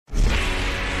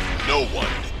No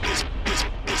one is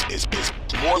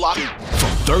more locked in. From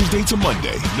Thursday to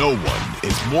Monday, no one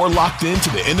is more locked into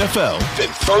the NFL than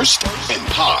First and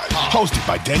Pod. Hosted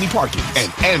by Danny Parkins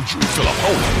and Andrew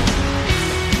Filippone.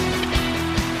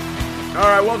 All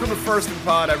right, welcome to First and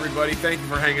Pod, everybody. Thank you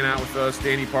for hanging out with us.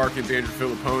 Danny Parkins, Andrew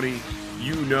Filippone.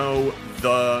 You know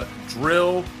the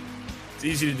drill. It's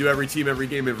easy to do every team, every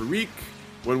game, every week.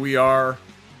 When we are,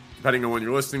 depending on when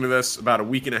you're listening to this, about a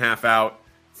week and a half out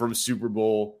from Super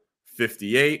Bowl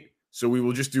 58. So we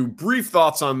will just do brief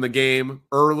thoughts on the game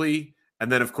early,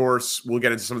 and then, of course, we'll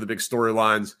get into some of the big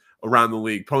storylines around the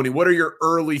league. Pony, what are your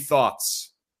early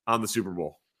thoughts on the Super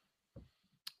Bowl?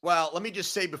 Well, let me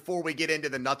just say before we get into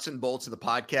the nuts and bolts of the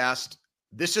podcast,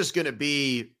 this is going to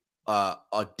be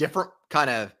a different kind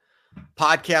of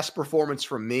podcast performance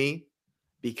from me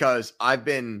because I've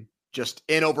been just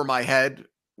in over my head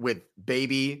with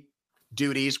baby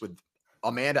duties with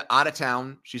Amanda out of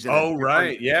town. She's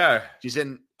in. Yeah. She's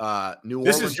in New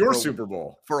Orleans. This is your Super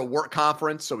Bowl for a work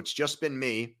conference, so it's just been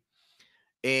me,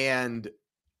 and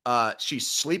she's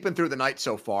sleeping through the night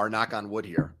so far. Knock on wood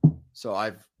here. So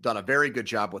I've done a very good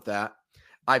job with that.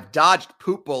 I've dodged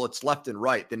poop bullets left and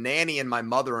right. The nanny and my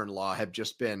mother-in-law have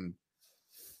just been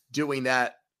doing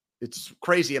that. It's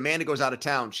crazy. Amanda goes out of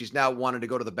town. She's now wanted to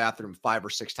go to the bathroom 5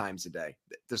 or 6 times a day.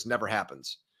 This never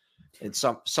happens. And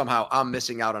somehow I'm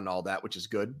missing out on all that, which is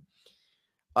good.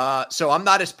 So I'm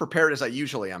not as prepared as I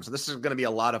usually am. So this is going to be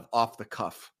a lot of off the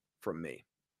cuff from me.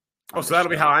 Oh, so that'll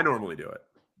be how I normally do it.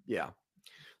 Yeah.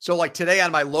 So like today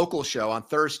on my local show on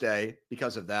Thursday,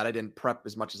 because of that, I didn't prep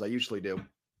as much as I usually do.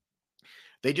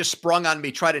 They just sprung on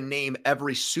me, try to name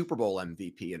every Super Bowl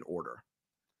MVP in order.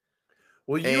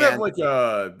 Well, you have like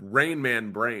a Rain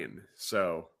Man brain.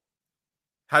 So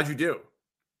how'd you do?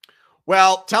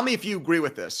 Well, tell me if you agree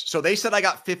with this. So they said I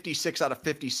got 56 out of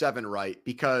 57 right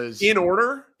because in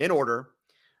order.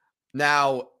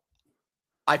 Now,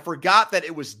 I forgot that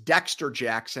it was Dexter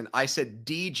Jackson. I said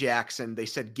D Jackson. They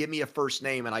said, give me a first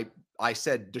name. And I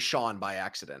said Deshaun by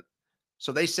accident.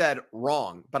 So they said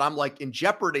wrong. But I'm like, in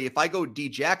Jeopardy, if I go D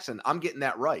Jackson, I'm getting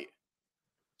that right.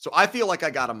 So I feel like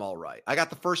I got them all right. I got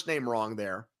the first name wrong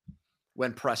there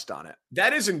when pressed on it.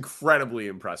 That is incredibly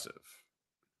impressive.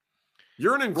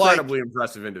 You're an incredibly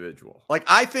impressive individual. Like,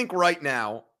 I think right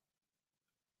now,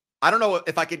 I don't know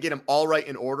if I could get them all right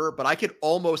in order, but I could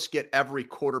almost get every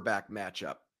quarterback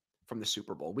matchup from the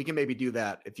Super Bowl. We can maybe do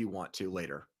that if you want to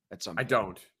later at some point. I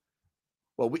don't.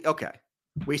 Well, okay.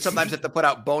 We sometimes have to put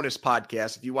out bonus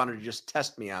podcasts. If you wanted to just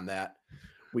test me on that,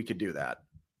 we could do that.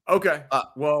 Okay.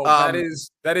 Well, that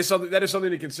is something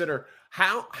to consider.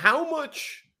 How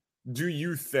much do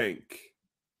you think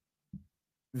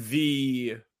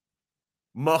the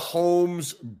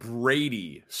Mahomes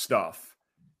Brady stuff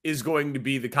is going to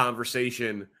be the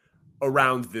conversation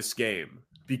around this game?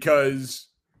 Because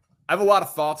I have a lot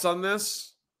of thoughts on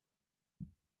this.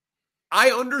 I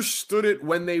understood it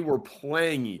when they were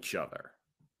playing each other.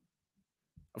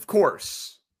 Of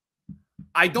course.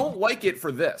 I don't like it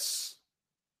for this.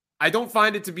 I don't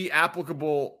find it to be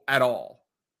applicable at all.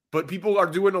 But people are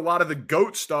doing a lot of the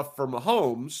GOAT stuff for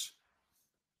Mahomes,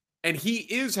 and he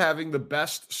is having the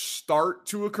best start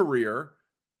to a career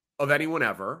of anyone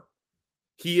ever.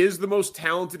 He is the most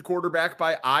talented quarterback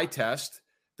by eye test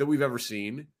that we've ever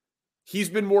seen. He's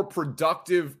been more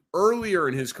productive earlier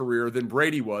in his career than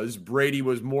Brady was. Brady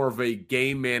was more of a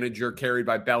game manager carried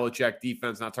by Belichick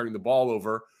defense, not turning the ball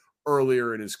over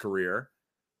earlier in his career.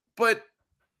 But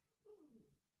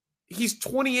he's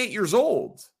 28 years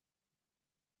old.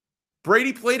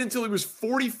 Brady played until he was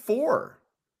 44.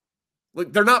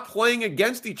 Like, they're not playing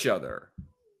against each other.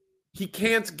 He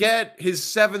can't get his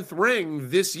 7th ring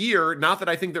this year. Not that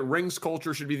I think that rings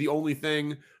culture should be the only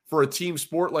thing for a team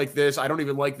sport like this. I don't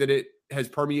even like that it has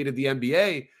permeated the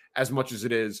NBA as much as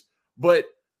it is. But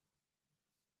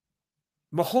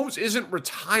Mahomes isn't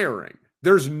retiring.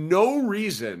 There's no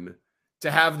reason to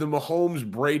have the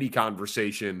Mahomes-Brady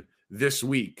conversation this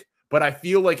week. But I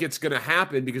feel like it's going to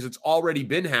happen because it's already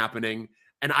been happening.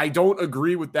 And I don't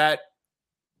agree with that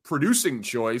producing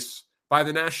choice by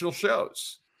the national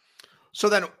shows. So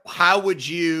then how would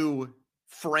you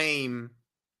frame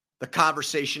the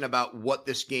conversation about what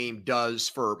this game does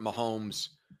for Mahomes'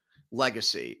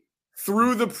 legacy?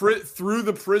 Through the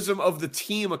prism of the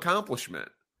team accomplishment.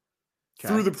 Okay.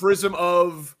 Through the prism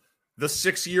of the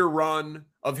 6-year run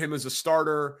of him as a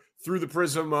starter, through the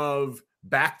prism of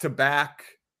back-to-back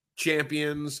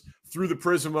champions, through the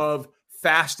prism of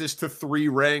fastest to 3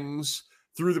 rings,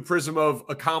 through the prism of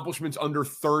accomplishments under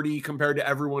 30 compared to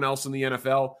everyone else in the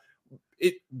NFL.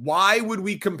 Why would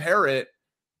we compare it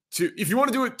to, if you want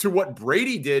to do it to what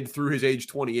Brady did through his age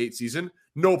 28 season,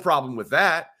 no problem with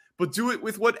that. but do it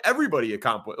with what everybody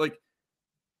accomplished. Like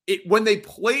when they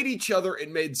played each other, it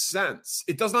made sense.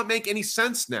 It does not make any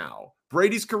sense now.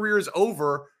 Brady's career is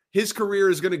over. His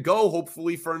career is going to go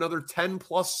hopefully for another 10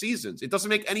 plus seasons. It doesn't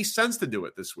make any sense to do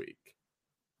it this week.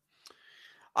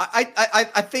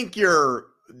 I think you're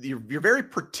very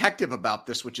protective about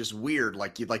this, which is weird.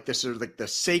 Like this is like the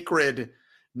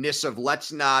sacredness of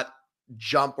let's not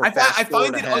jump or I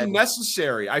find it ahead.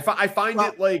 Unnecessary. I find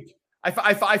it like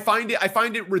I find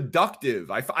it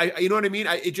reductive. You know what I mean?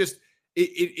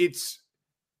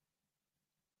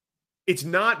 It's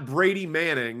not Brady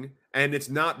Manning and it's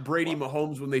not Brady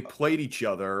Mahomes when they played each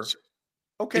other.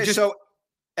 Okay, so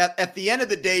at the end of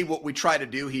the day, what we try to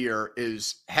do here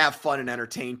is have fun and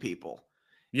entertain people.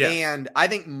 Yeah. And I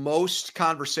think most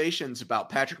conversations about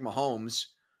Patrick Mahomes,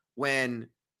 when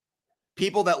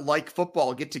people that like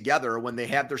football get together, when they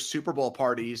have their Super Bowl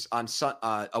parties on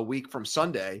a week from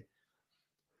Sunday,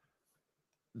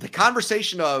 the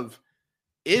conversation of,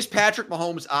 is Patrick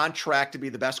Mahomes on track to be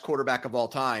the best quarterback of all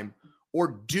time?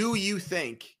 Or do you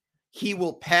think he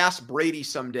will pass Brady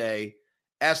someday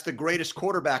as the greatest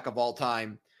quarterback of all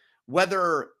time?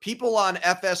 Whether people on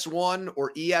FS1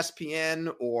 or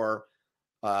ESPN or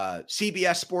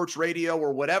CBS Sports Radio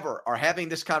or whatever are having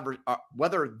this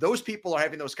whether those people are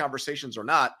having those conversations or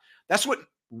not, that's what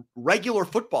regular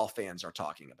football fans are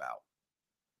talking about.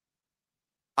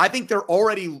 I think they're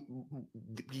already,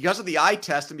 because of the eye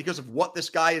test and because of what this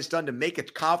guy has done to make a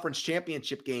conference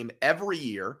championship game every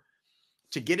year,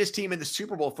 to get his team in the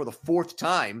Super Bowl for the fourth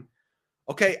time.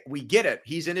 Okay, we get it.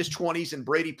 He's in his 20s and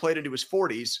Brady played into his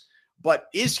 40s, but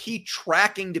is he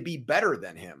tracking to be better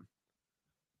than him?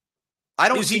 I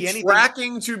don't see anything.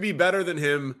 Tracking to be better than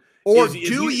him? Or do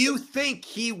you think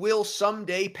he will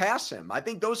someday pass him? I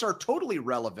think those are totally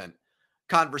relevant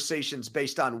conversations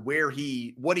based on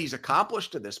what he's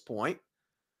accomplished to this point.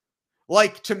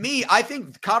 Like, to me, I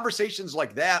think conversations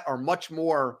like that are much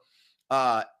more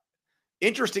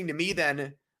interesting to me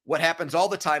than what happens all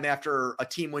the time after a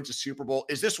team wins a Super Bowl.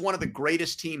 Is this one of the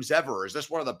greatest teams ever? Is this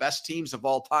one of the best teams of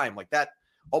all time? Like, that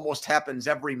almost happens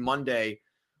every Monday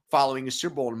following a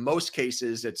Super Bowl. In most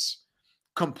cases, it's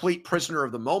complete prisoner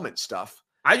of the moment stuff.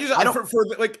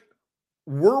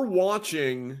 We're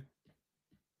watching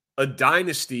a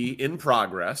dynasty in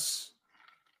progress.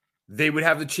 They would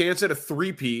have the chance at a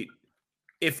three-peat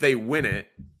if they win it.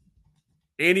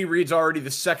 Andy Reid's already the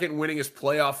second winningest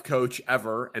playoff coach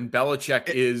ever, and Belichick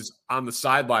is on the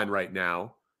sideline right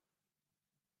now.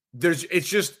 It's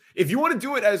just, if you want to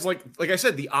do it as like I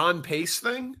said, the on pace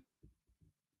thing,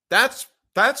 that's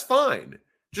fine.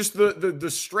 Just the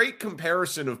straight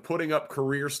comparison of putting up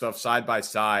career stuff side by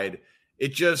side,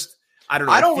 it just, I don't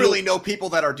know. I don't really know people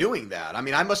that are doing that. I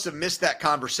mean, I must have missed that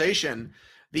conversation.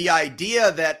 The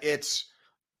idea that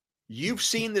you've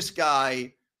seen this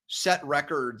guy set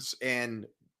records and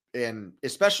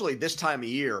especially this time of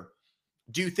year,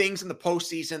 do things in the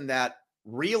postseason that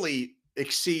really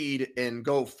exceed and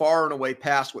go far and away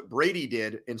past what Brady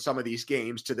did in some of these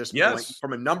games to this point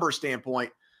from a number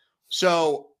standpoint.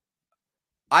 So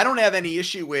I don't have any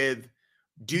issue with,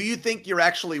 do you think you're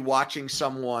actually watching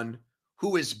someone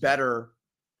who is better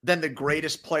than the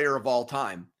greatest player of all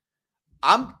time?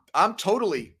 I'm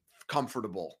totally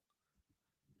comfortable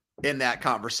in that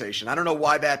conversation. I don't know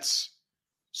why that's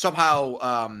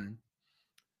somehow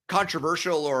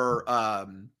controversial or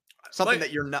something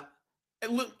that you're not.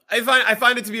 I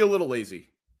find it to be a little lazy.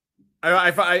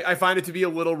 I find it to be a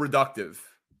little reductive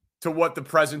to what the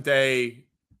present day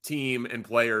team and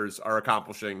players are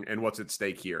accomplishing and what's at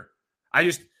stake here. I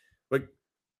just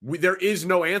there is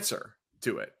no answer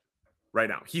to it right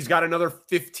now. He's got another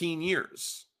 15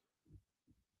 years.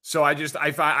 So let me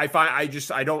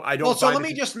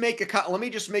just make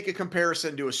a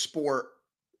comparison to a sport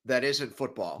that isn't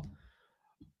football.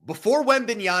 Before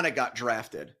Wembanyama got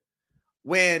drafted,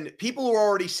 when people were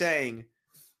already saying,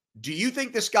 do you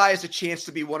think this guy has a chance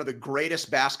to be one of the greatest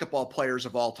basketball players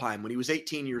of all time, when he was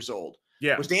 18 years old?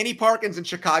 Yeah. Was Danny Parkins in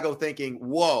Chicago thinking,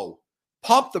 whoa,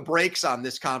 pump the brakes on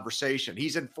this conversation.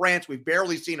 He's in France. We've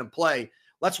barely seen him play.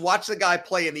 Let's watch the guy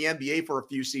play in the NBA for a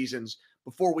few seasons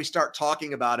before we start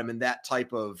talking about him in that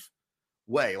type of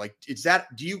way. Like, is that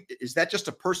just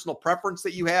a personal preference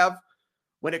that you have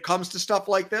when it comes to stuff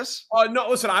like this? No,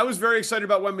 listen, I was very excited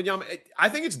about Wembanyama. I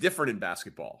think it's different in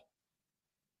basketball.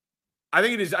 I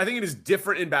think it is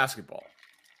different in basketball.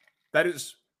 That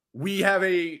is,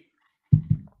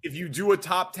 if you do a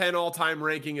top 10 all-time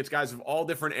ranking, it's guys of all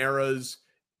different eras.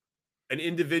 An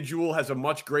individual has a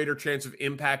much greater chance of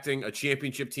impacting a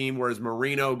championship team, whereas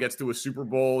Marino gets to a Super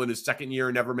Bowl in his second year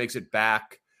and never makes it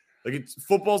back.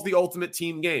 Football's the ultimate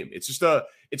team game. It's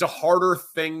a harder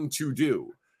thing to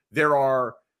do. there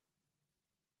are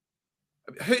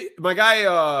my guy,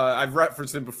 I've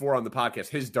referenced him before on the podcast,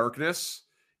 his darkness.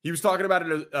 He was talking about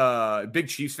it, big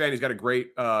Chiefs fan. He's got a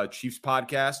great Chiefs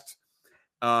podcast,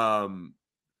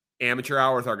 Amateur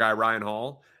Hour with our guy Ryan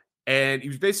Hall. And he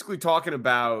was basically talking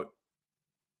about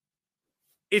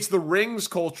it's the rings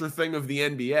culture thing of the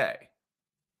NBA.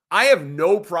 I have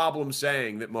no problem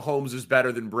saying that Mahomes is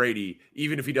better than Brady,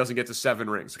 even if he doesn't get to 7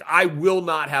 rings. I will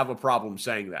not have a problem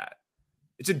saying that.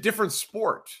 It's a different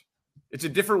sport. It's a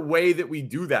different way that we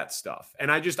do that stuff.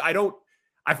 And I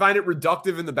find it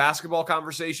reductive in the basketball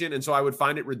conversation. And so I would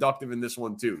find it reductive in this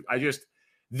one too.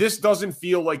 This doesn't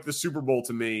feel like the Super Bowl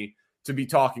to me to be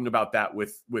talking about that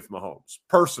with Mahomes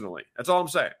personally. That's all I'm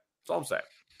saying.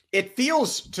 It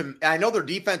feels to, I know their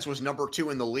defense was number 2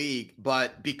 in the league,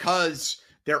 but because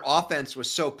their offense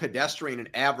was so pedestrian and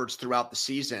average throughout the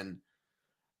season,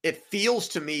 it feels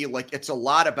to me like it's a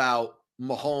lot about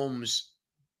Mahomes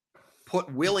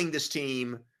willing this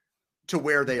team to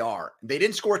where they are. They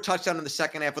didn't score a touchdown in the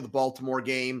second half of the Baltimore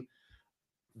game.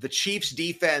 The Chiefs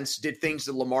defense did things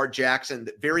to Lamar Jackson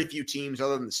that very few teams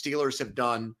other than the Steelers have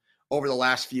done over the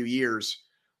last few years.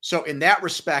 So in that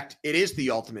respect, it is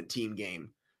the ultimate team game.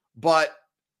 But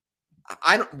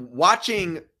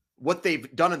watching what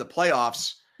they've done in the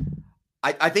playoffs,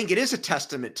 I think it is a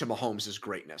testament to Mahomes'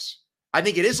 greatness. I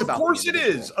think it is about. Of course, it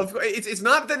is. It's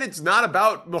not that it's not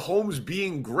about Mahomes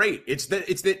being great. It's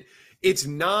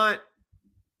not.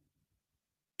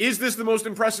 Is this the most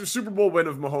impressive Super Bowl win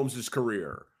of Mahomes'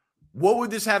 career? What would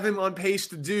this have him on pace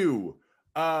to do?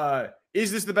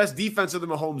 Is this the best defense of the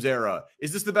Mahomes era?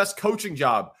 Is this the best coaching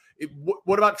job?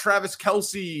 What about Travis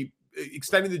Kelce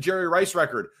extending the Jerry Rice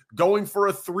record, going for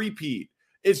a 3-peat?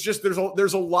 It's just there's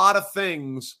a lot of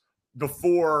things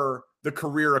before the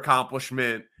career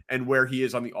accomplishment and where he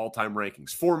is on the all-time rankings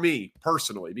for me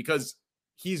personally, because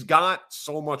he's got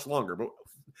so much longer. But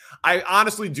I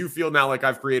honestly do feel now like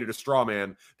I've created a straw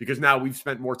man because now we've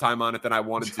spent more time on it than I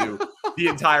wanted to the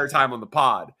entire time on the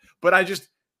pod. But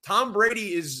Tom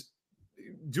Brady is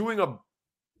doing a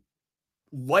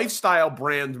lifestyle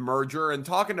brand merger and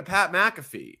talking to Pat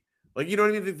McAfee. Like, you know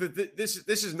what I mean? This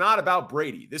is not about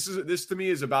Brady. This to me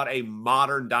is about a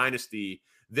modern dynasty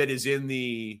that is in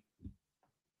the,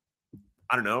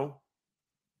 I don't know,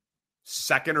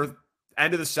 second or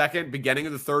end of the second, beginning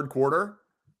of the third quarter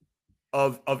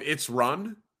of its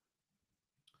run,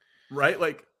 right?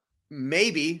 Like,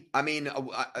 maybe. I mean,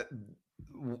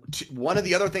 one of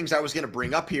the other things I was going to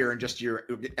bring up here, and just you're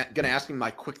going to ask me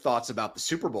my quick thoughts about the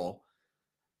Super Bowl.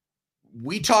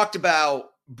 We talked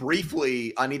about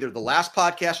briefly on either the last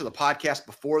podcast or the podcast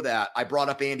before that, I brought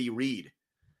up Andy Reid.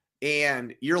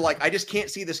 And you're like, I just can't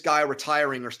see this guy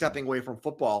retiring or stepping away from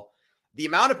football. The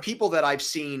amount of people that I've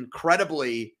seen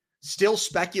credibly still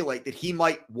speculate that he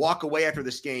might walk away after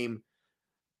this game,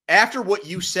 after what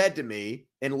you said to me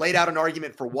and laid out an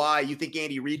argument for why you think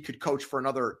Andy Reid could coach for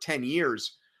another 10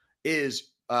 years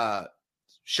is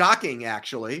shocking,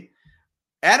 actually.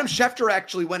 Adam Schefter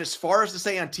actually went as far as to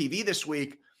say on TV this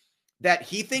week that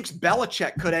he thinks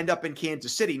Belichick could end up in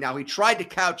Kansas City. Now, he tried to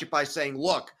couch it by saying,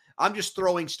 look, I'm just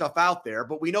throwing stuff out there,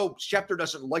 but we know Schefter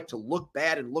doesn't like to look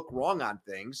bad and look wrong on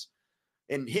things.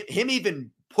 And him even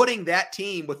putting that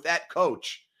team with that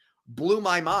coach blew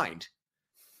my mind.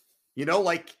 You know,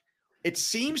 like, it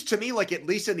seems to me like, at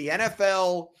least in the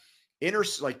NFL,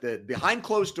 like the behind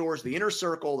closed doors, the inner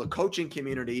circle, the coaching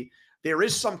community, there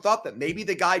is some thought that maybe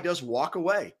the guy does walk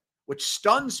away, which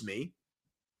stuns me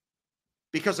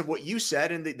because of what you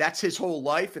said. And that's his whole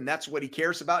life. And that's what he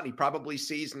cares about. And he probably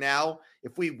sees now,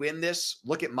 if we win this,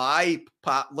 look at my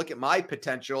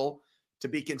potential to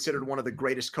be considered one of the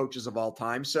greatest coaches of all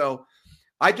time. So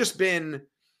I've just been,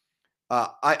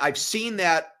 I've seen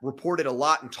that reported a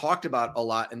lot and talked about a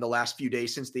lot in the last few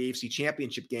days since the AFC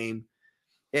Championship game.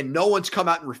 And no one's come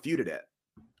out and refuted it.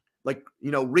 Like, you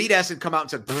know, Reid hasn't come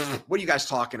out and said, what are you guys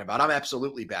talking about? I'm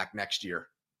absolutely back next year.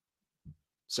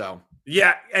 So,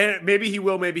 yeah, and maybe he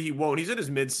will, maybe he won't. He's in his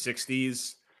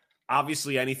mid-60s.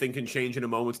 Obviously, anything can change in a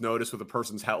moment's notice with a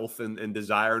person's health and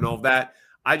desire and all of that.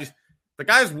 The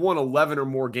guy's won 11 or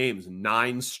more games,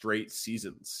 9 straight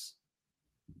seasons.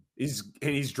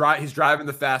 He's driving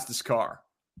the fastest car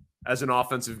as an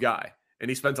offensive guy. And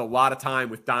he spent a lot of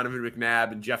time with Donovan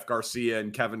McNabb and Jeff Garcia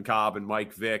and Kevin Cobb and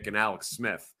Mike Vick and Alex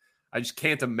Smith. I just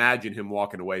can't imagine him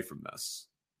walking away from this.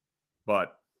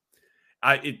 But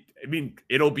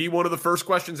it'll be one of the first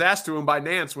questions asked to him by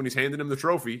Nance when he's handing him the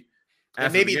trophy.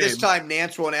 And maybe this time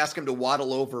Nance won't ask him to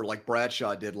waddle over like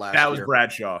Bradshaw did last year. That was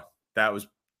Bradshaw. That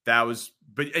was,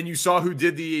 and you saw who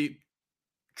did the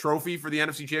trophy for the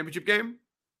NFC Championship game?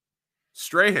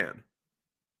 Strahan.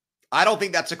 I don't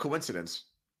think that's a coincidence.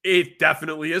 It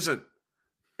definitely isn't.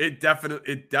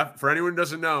 For anyone who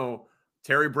doesn't know,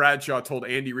 Terry Bradshaw told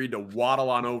Andy Reid to waddle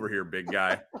on over here, big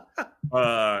guy.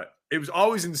 It was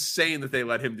always insane that they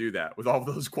let him do that with all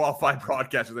those qualified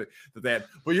broadcasters that they had.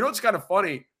 But you know what's kind of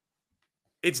funny?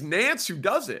 It's Nance who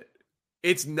does it.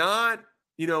 It's not,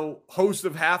 host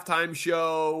of halftime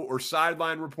show or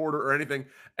sideline reporter or anything.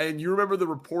 And you remember the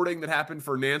reporting that happened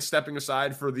for Nance stepping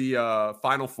aside for the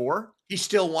Final Four? He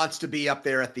still wants to be up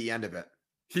there at the end of it.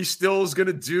 He still is going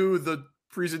to do the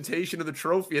presentation of the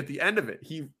trophy at the end of it.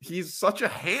 He's such a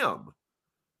ham.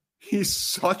 He's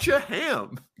such a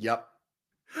ham. Yep.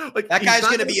 Like that guy's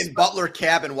going to be in Butler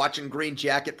Cabin watching green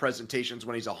jacket presentations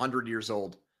when he's 100 years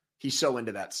old. He's so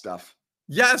into that stuff.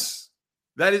 Yes.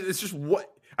 It's just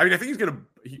what, I mean, I think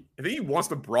he wants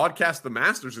to broadcast the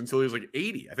Masters until he's like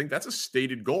 80. I think that's a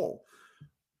stated goal.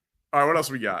 All right. What else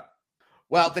we got?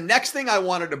 Well, the next thing I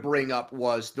wanted to bring up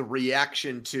was the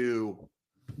reaction to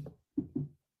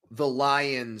the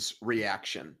Lions'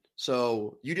 reaction.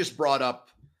 So you just brought up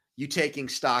you taking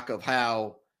stock of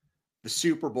how the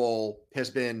Super Bowl has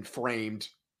been framed.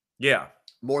 Yeah.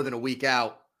 More than a week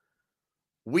out.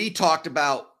 We talked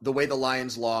about the way the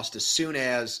Lions lost as soon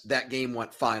as that game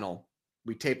went final.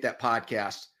 We taped that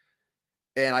podcast.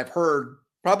 And I've heard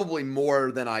probably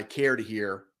more than I care to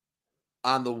hear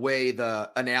on the way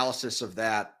the analysis of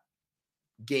that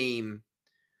game,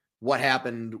 what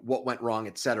happened, what went wrong,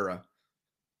 etc.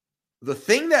 The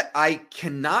thing that I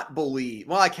cannot believe,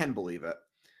 well, I can believe it.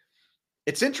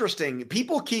 It's interesting.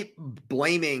 People keep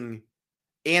blaming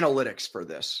analytics for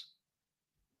this.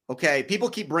 Okay, people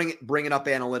keep bringing up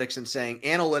analytics and saying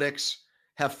analytics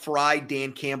have fried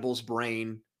Dan Campbell's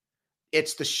brain.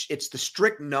 It's the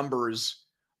strict numbers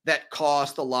that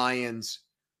caused the Lions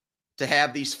to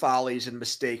have these follies and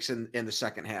mistakes in the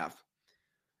second half.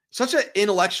 Such an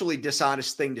intellectually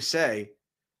dishonest thing to say,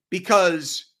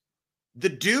 because the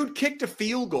dude kicked a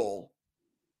field goal,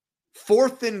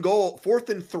 fourth down from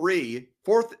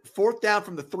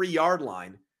the 3-yard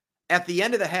line at the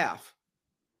end of the half.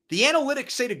 The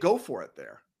analytics say to go for it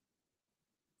there.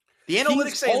 The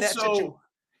analytics say in that situation,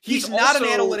 he's not an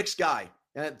analytics guy.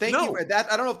 Thank you for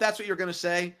that. I don't know if that's what you're going to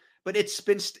say, but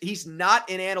he's not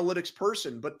an analytics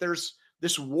person. But there's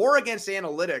this war against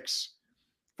analytics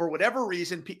for whatever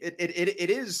reason. It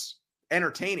is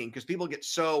entertaining because people get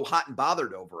so hot and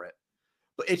bothered over it.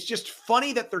 But it's just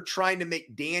funny that they're trying to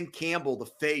make Dan Campbell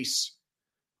the face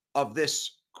of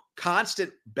this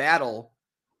constant battle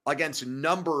against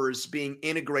numbers being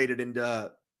integrated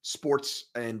into sports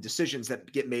and decisions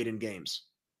that get made in games.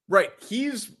 Right.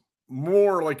 He's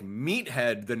more like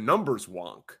meathead than numbers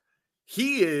wonk.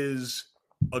 He is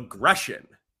aggression.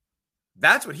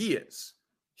 That's what he is.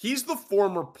 He's the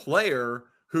former player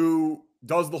who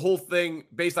does the whole thing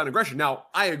based on aggression. Now,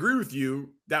 I agree with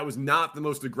you. That was not the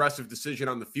most aggressive decision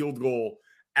on the field goal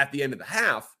at the end of the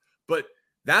half, but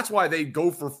that's why they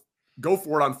go for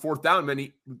it on fourth down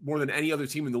more than any other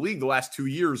team in the league the last 2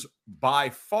 years by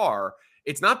far.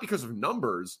 It's not because of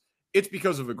numbers. It's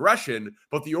because of aggression,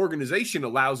 but the organization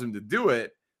allows him to do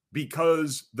it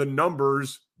because the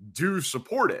numbers do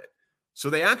support it. So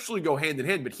they actually go hand in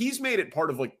hand, but he's made it part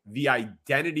of like the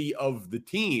identity of the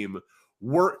team.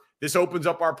 This opens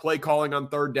up our play calling on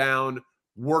third down.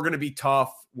 We're going to be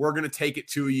tough. We're going to take it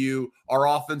to you. Our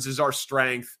offense is our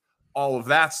strength, all of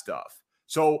that stuff.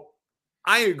 So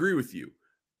I agree with you.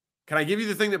 Can I give you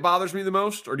the thing that bothers me the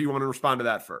most, or do you want to respond to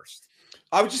that first?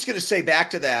 I was just going to say back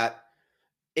to that.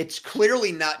 It's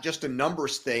clearly not just a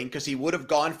numbers thing, because he would have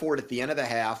gone for it at the end of the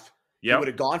half. Yep. He would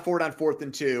have gone for it on 4th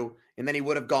and 2, and then he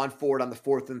would have gone for it on the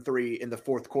 4th and 3 in the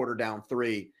fourth quarter down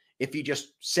 3. If he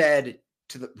just said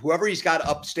to whoever he's got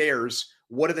upstairs,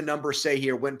 what do the numbers say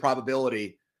here, win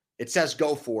probability? It says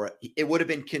go for it. It would have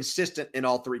been consistent in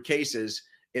all 3 cases.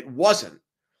 It wasn't,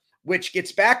 which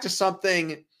gets back to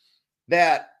something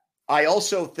that I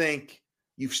also think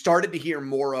you've started to hear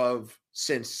more of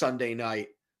since Sunday night.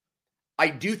 I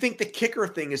do think the kicker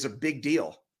thing is a big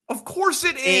deal. Of course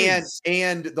it is.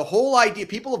 And the whole idea,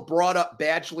 people have brought up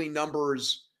Badgley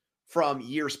numbers from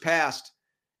years past.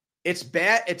 It's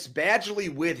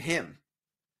Badgley with him.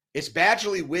 It's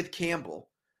Badgley with Campbell.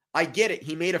 I get it.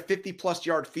 He made a 50-plus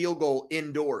yard field goal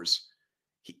indoors.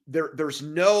 He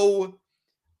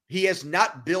has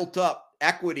not built up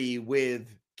equity with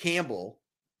Campbell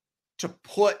to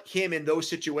put him in those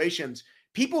situations.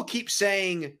 People keep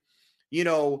saying,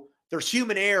 there's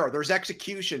human error, there's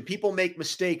execution, people make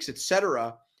mistakes,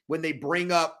 etc. when they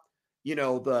bring up,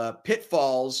 the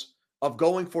pitfalls of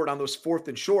going for it on those 4th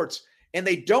and shorts. And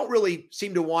they don't really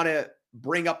seem to want to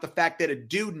bring up the fact that a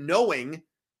dude knowing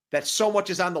that so much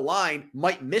is on the line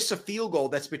might miss a field goal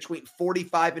that's between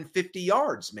 45 and 50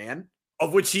 yards, man.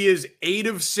 Of which he is 8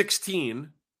 of 16.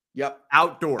 Yep.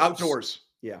 Outdoors.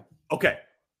 Yeah. Okay.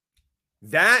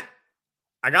 That,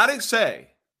 I got to say,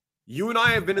 you and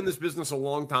I have been in this business a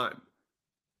long time.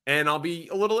 And I'll be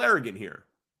a little arrogant here.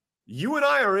 You and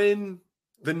I are in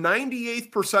the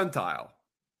 98th percentile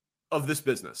of this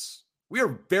business. We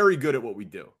are very good at what we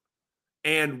do.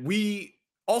 And we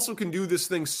also can do this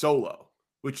thing solo,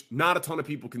 which not a ton of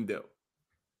people can do.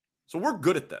 So we're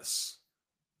good at this.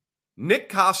 Nick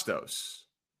Kostos,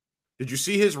 did you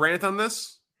see his rant on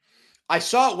this? I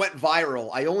saw it went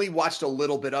viral. I only watched a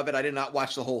little bit of it. I did not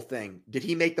watch the whole thing. Did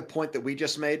he make the point that we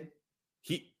just made?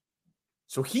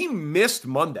 So he missed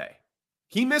Monday.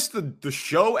 He missed the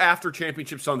show after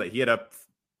Championship Sunday. He had a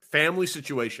family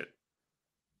situation.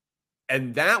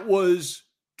 And that was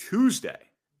Tuesday.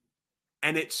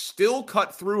 And it still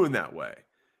cut through in that way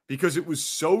because it was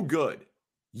so good.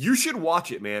 You should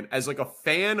watch it, man, as like a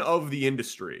fan of the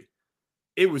industry.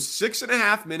 It was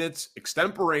 6.5 minutes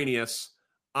extemporaneous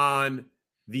on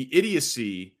the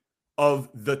idiocy of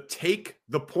the take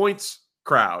the points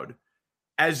crowd,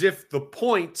 as if the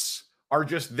points are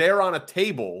just there on a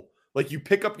table. Like you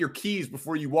pick up your keys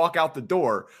before you walk out the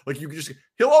door. Like you can just,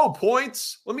 hello,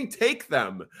 points. Let me take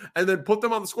them and then put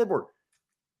them on the scoreboard.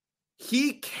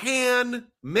 He can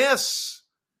miss,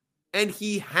 and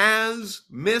he has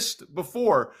missed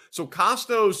before. So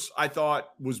Kostos, I thought,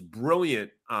 was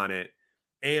brilliant on it.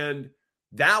 And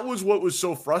that was what was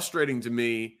so frustrating to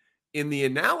me in the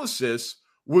analysis,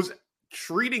 was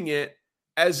treating it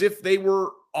as if they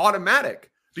were automatic.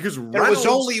 Because there was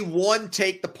only one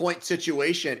take the point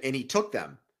situation, and he took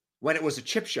them when it was a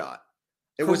chip shot.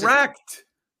 It was a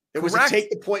take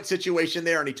the point situation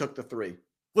there, and he took the 3.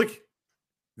 Like,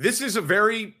 this is a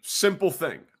very simple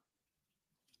thing.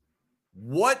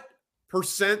 What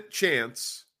 %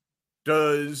 chance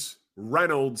does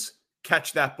Reynolds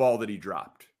catch that ball that he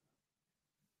dropped?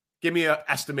 Give me an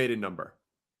estimated number.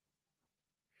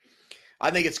 I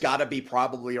think it's got to be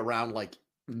probably around like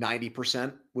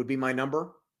 90% would be my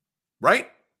number. Right?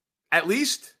 At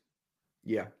least?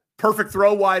 Yeah. Perfect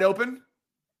throw, wide open.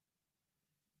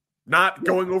 Not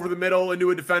going over the middle into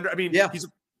a defender. I mean, he's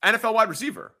an NFL wide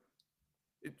receiver.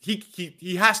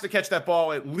 He has to catch that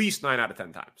ball at least 9 out of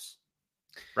 10 times.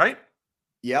 Right?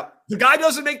 Yep. The guy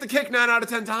doesn't make the kick 9 out of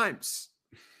 10 times.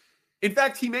 In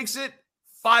fact, he makes it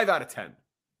 5 out of 10.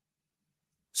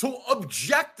 So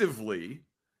objectively,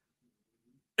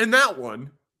 in that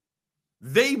one,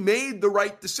 they made the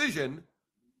right decision.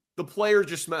 The player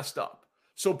just messed up.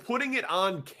 So putting it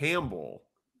on Campbell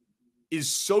is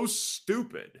so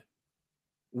stupid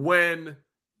when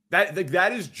that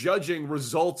is judging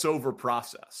results over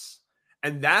process.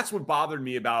 And that's what bothered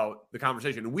me about the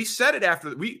conversation. And we said it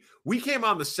after we came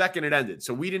on the second it ended.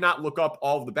 So we did not look up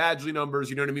all of the Badgley numbers.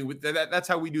 You know what I mean? That's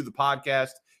how we do the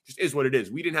podcast. Just is what it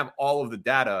is. We didn't have all of the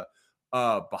data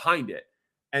behind it.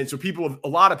 And so a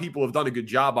lot of people have done a good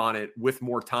job on it with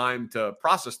more time to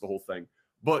process the whole thing.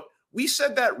 But we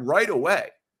said that right away.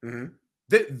 Mm-hmm.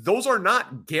 Those are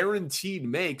not guaranteed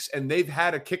makes, and they've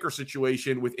had a kicker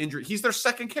situation with injury. He's their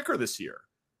second kicker this year.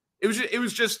 It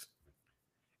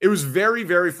was very,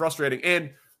 very frustrating.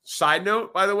 And side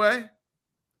note, by the way,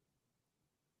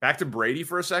 back to Brady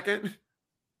for a second.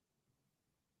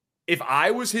 If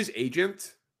I was his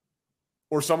agent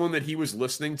or someone that he was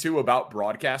listening to about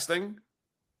broadcasting,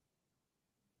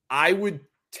 I would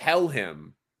tell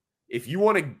him, if you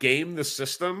want to game the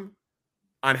system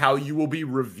on how you will be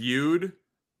reviewed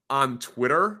on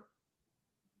Twitter,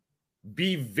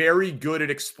 be very good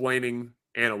at explaining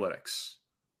analytics.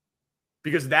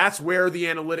 Because that's where the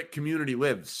analytic community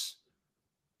lives.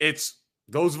 It's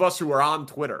those of us who are on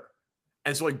Twitter.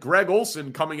 And so like Greg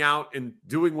Olsen coming out and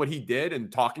doing what he did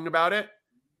and talking about it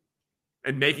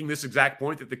and making this exact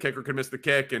point that the kicker could miss the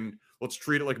kick and let's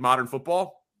treat it like modern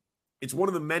football. It's one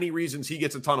of the many reasons he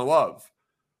gets a ton of love.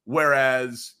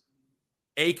 Whereas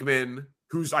Aikman,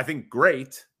 who's I think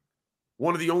great,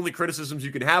 one of the only criticisms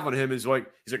you can have on him is like,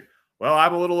 he's like, well,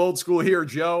 I'm a little old school here,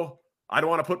 Joe. I don't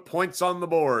want to put points on the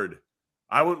board.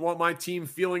 I wouldn't want my team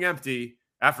feeling empty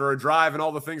after a drive and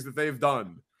all the things that they've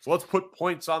done. So let's put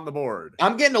points on the board.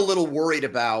 I'm getting a little worried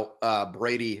about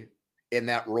Brady in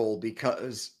that role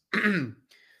because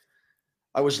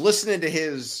I was listening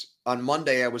to on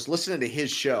Monday, I was listening to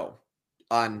his show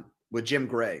with Jim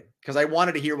Gray because I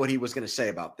wanted to hear what he was going to say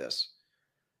about this.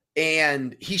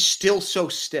 And he's still so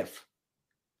stiff.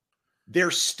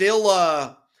 They're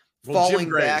still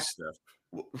falling back.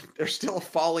 They're still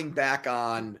falling back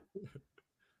on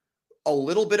a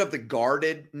little bit of the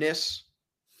guardedness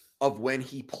of when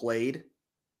he played.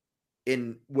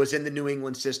 was in the New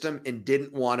England system and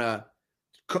didn't want to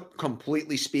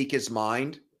completely speak his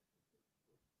mind.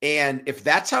 And if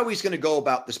that's how he's going to go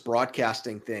about this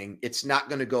broadcasting thing, it's not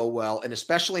going to go well. And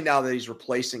especially now that he's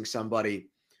replacing somebody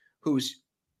who's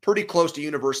pretty close to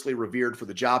universally revered for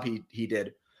the job he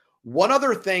did. One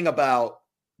other thing about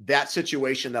that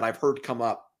situation that I've heard come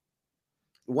up,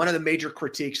 one of the major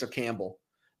critiques of Campbell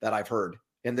that I've heard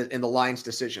in the Lions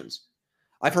decisions,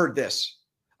 I've heard this.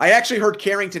 I actually heard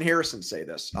Carrington Harrison say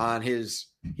this on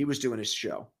he was doing his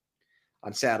show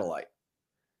on satellite.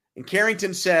 And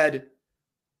Carrington said,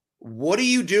 "What are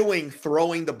you doing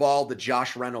throwing the ball to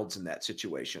Josh Reynolds in that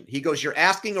situation?" He goes, "You're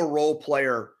asking a role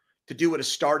player to do what a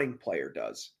starting player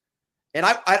does." And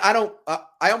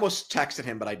I almost texted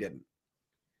him, but I didn't.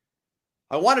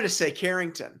 I wanted to say,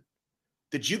 Carrington,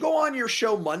 did you go on your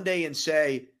show Monday and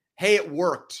say, "Hey, it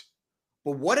worked,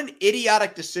 but what an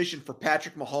idiotic decision for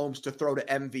Patrick Mahomes to throw to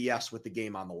MVS with the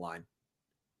game on the line"?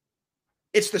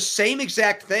 It's the same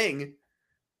exact thing.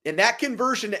 And that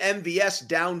conversion to MVS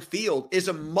downfield is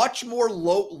a much more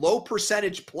low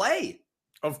percentage play.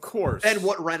 Of course. Than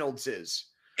what Reynolds is.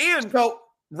 And so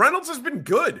Reynolds has been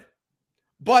good.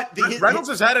 But Reynolds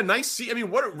has had a nice season. I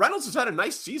mean, Reynolds has had a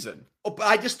nice season. Oh, but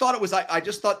I just thought it was, I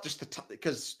just thought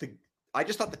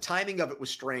the timing of it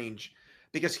was strange,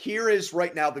 because here is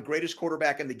right now the greatest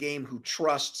quarterback in the game who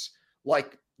trusts,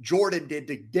 like Jordan did,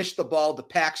 to dish the ball to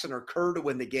Paxton or Kerr to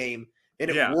win the game. And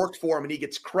it worked for him and he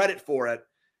gets credit for it.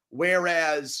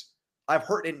 Whereas I've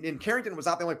heard, and Carrington was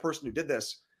not the only person who did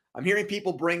this. I'm hearing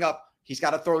people bring up, he's got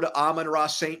to throw to Amon-Ra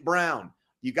St. Brown.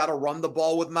 You got to run the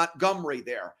ball with Montgomery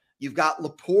there. You've got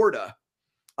Laporta.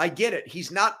 I get it.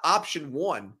 He's not option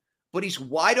one, but he's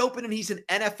wide open and he's an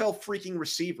NFL freaking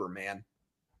receiver, man.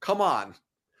 Come on.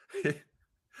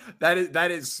 That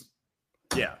is,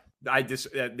 yeah.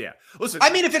 Yeah. Listen,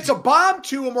 I mean, if it's a bomb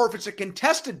to him or if it's a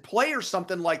contested play or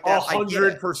something like that,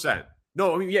 100%.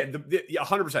 No, I mean,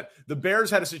 100%. The Bears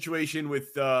had a situation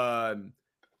with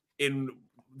in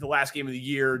the last game of the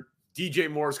year.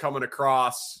 DJ Moore's coming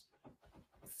across.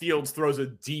 Fields throws a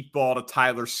deep ball to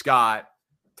Tyler Scott.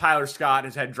 Tyler Scott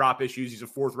has had drop issues. He's a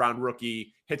fourth-round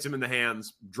rookie. Hits him in the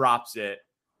hands, drops it.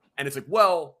 And it's like,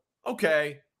 well,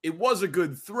 okay, it was a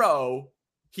good throw.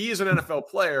 He is an NFL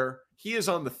player. He is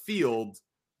on the field.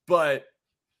 But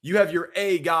you have your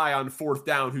A guy on fourth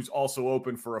down who's also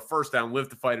open for a first down, live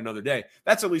to fight another day.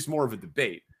 That's at least more of a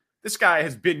debate. This guy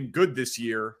has been good this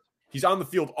year. He's on the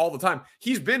field all the time.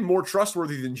 He's been more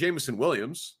trustworthy than Jameson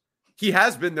Williams. He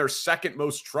has been their second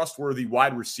most trustworthy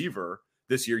wide receiver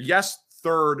this year. Yes,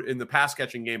 third in the pass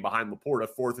catching game behind Laporta,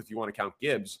 fourth if you want to count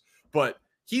Gibbs, but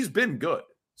he's been good.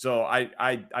 So I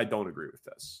don't agree with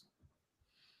this.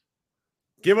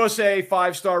 Give us a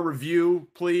 5-star review,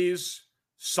 please.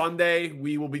 Sunday,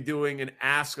 we will be doing an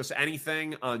Ask Us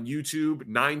Anything on YouTube,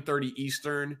 9:30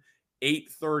 Eastern,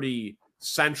 8:30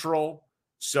 Central.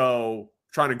 So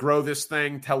trying to grow this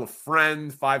thing. Tell a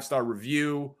friend, 5-star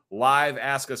review, live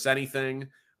Ask Us Anything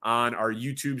on our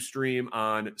YouTube stream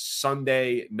on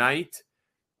Sunday night.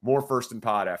 More First and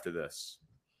Pod after this.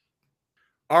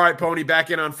 All right, Pony, back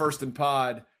in on First and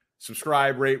Pod.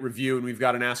 Subscribe, rate, review, and we've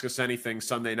got an Ask Us Anything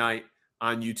Sunday night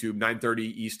on YouTube, 9:30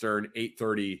 Eastern,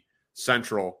 8:30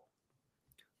 Central.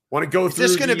 Want to go through?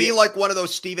 Is this going to be like one of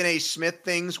those Stephen A. Smith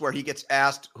things where he gets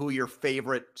asked who your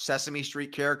favorite Sesame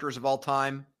Street characters of all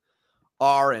time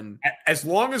are? And as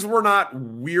long as we're not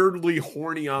weirdly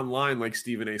horny online like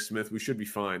Stephen A. Smith, we should be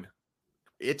fine.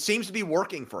 It seems to be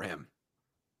working for him.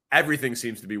 Everything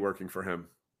seems to be working for him.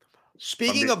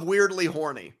 Speaking of weirdly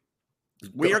horny,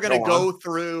 we are going to go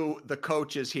through the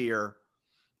coaches here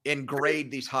and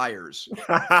grade these hires.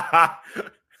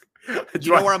 Do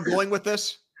you know where I'm going with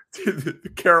this? The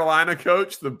Carolina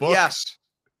coach, the book? Yes.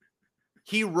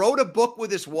 He wrote a book with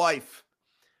his wife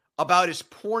about his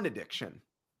porn addiction.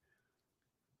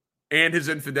 And his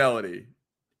infidelity.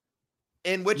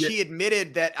 In which he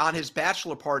admitted that on his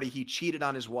bachelor party, he cheated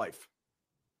on his wife.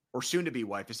 Or soon-to-be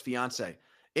wife, his fiance.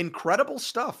 Incredible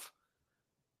stuff.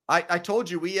 I told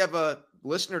you, we have a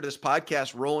listener to this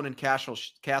podcast, Roland in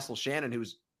Castle Shannon,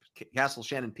 who's Castle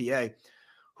Shannon, PA,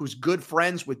 who's good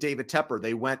friends with David Tepper.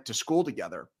 They went to school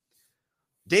together.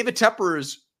 David Tepper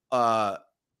is,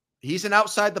 he's an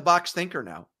outside-the-box thinker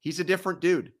now. He's a different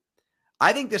dude.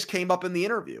 I think this came up in the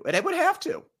interview, and it would have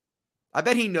to. I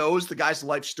bet he knows the guy's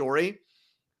life story.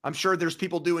 I'm sure there's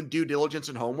people doing due diligence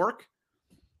and homework.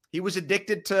 He was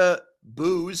addicted to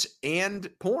booze and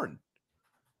porn.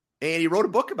 And he wrote a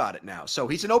book about it now. So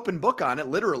he's an open book on it,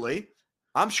 literally.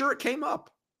 I'm sure it came up.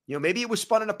 You know, maybe it was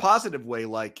spun in a positive way,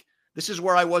 like, this is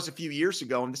where I was a few years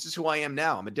ago, and this is who I am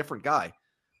now. I'm a different guy.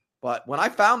 But when I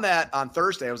found that on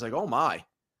Thursday, I was like, oh my.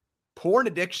 Porn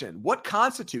addiction. What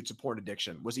constitutes a porn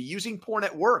addiction? Was he using porn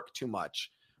at work too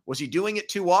much? Was he doing it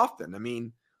too often? I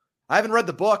mean, I haven't read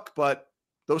the book, but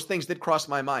those things did cross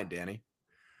my mind, Danny.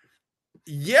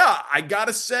 Yeah, I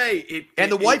gotta say it.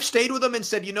 And the wife stayed with him and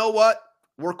said, "You know what?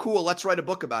 We're cool. Let's write a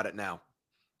book about it now."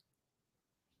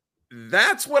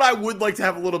 That's what I would like to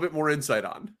have a little bit more insight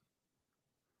on.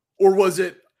 Or was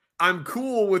it, I'm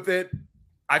cool with it,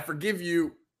 I forgive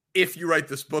you if you write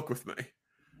this book with me?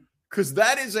 Because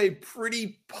that is a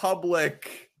pretty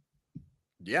public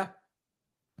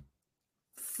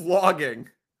flogging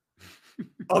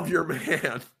of your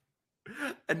man.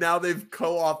 And now they've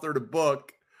co-authored a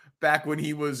book back when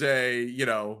he was a,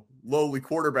 lowly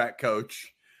quarterback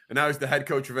coach. And now he's the head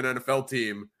coach of an NFL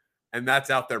team. And that's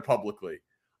out there publicly.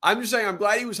 I'm just saying, I'm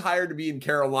glad he was hired to be in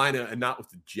Carolina and not with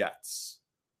the Jets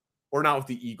or not with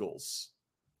the Eagles.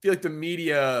 I feel like the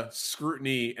media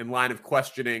scrutiny and line of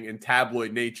questioning and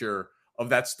tabloid nature of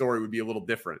that story would be a little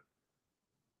different.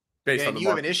 Based on the you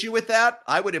have an issue with that?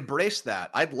 I would embrace that.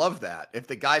 I'd love that. If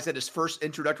the guy's at his first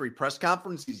introductory press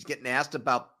conference, he's getting asked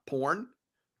about porn,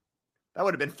 that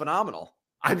would have been phenomenal.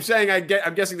 I'm saying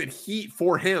I'm guessing that heat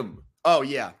for him. Oh,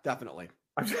 yeah, definitely.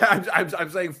 I'm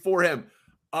saying for him.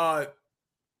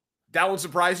 That won't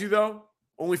surprise you, though.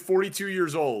 Only 42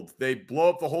 years old. They blow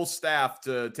up the whole staff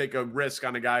to take a risk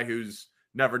on a guy who's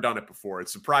never done it before. It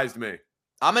surprised me.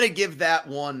 I'm going to grade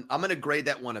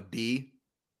that one a B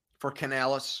for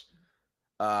Canales.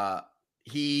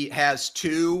 He has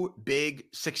 2 big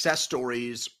success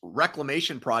stories,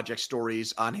 reclamation project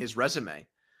stories on his resume.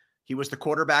 He was the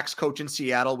quarterback's coach in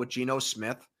Seattle with Geno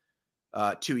Smith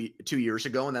 2 years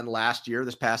ago. And then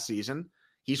this past season,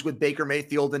 he's with Baker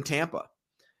Mayfield in Tampa.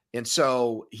 And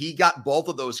so he got both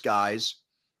of those guys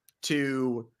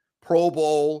to Pro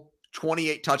Bowl,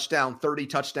 28 touchdown, 30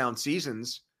 touchdown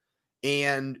seasons,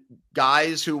 and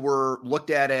guys who were looked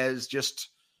at as just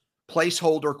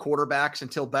placeholder quarterbacks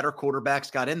until better quarterbacks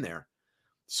got in there.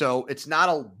 So it's not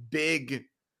a big,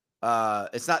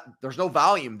 there's no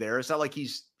volume there. It's not like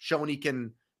he's showing he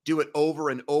can do it over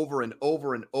and over and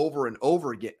over and over and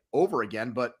over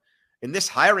again. But in this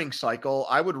hiring cycle,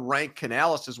 I would rank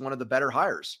Canales as one of the better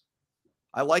hires.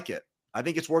 I like it. I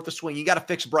think it's worth a swing. You got to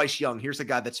fix Bryce Young. Here's a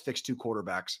guy that's fixed 2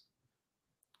 quarterbacks.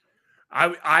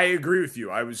 I agree with you.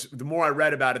 The more I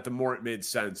read about it, the more it made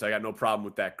sense. I got no problem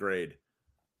with that grade.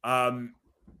 Are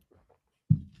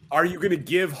you going to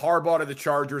give Harbaugh to the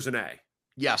Chargers an A?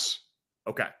 Yes.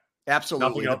 Okay.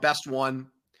 Absolutely. The best one.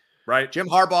 Right. Jim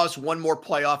Harbaugh's won more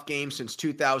playoff games since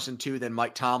 2002 than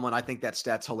Mike Tomlin. I think that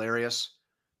stat's hilarious,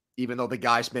 even though the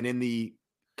guy's been in the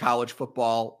college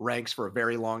football ranks for a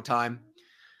very long time.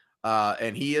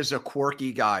 And he is a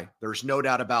quirky guy. There's no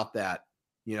doubt about that.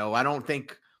 I don't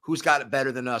think who's got it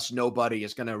better than us. Nobody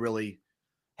is going to really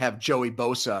have Joey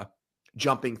Bosa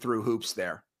jumping through hoops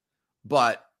there.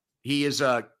 But he is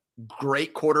a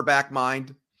great quarterback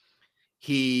mind.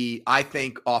 He, I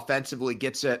think, offensively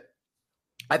gets it.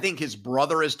 I think his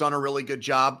brother has done a really good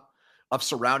job of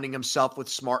surrounding himself with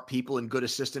smart people and good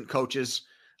assistant coaches.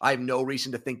 I have no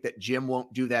reason to think that Jim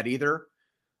won't do that either.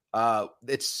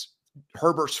 It's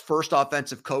Herbert's first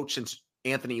offensive coach since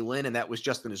Anthony Lynn, and that was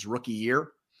just in his rookie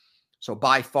year. So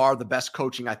by far the best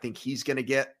coaching I think he's going to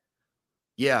get.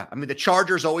 Yeah, I mean, the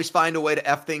Chargers always find a way to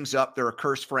F things up. They're a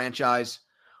cursed franchise.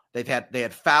 They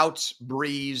had Fouts,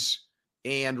 Breeze,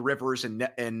 and Rivers, and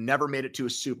never made it to a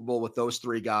Super Bowl with those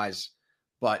 3 guys.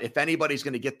 But if anybody's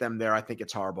going to get them there, I think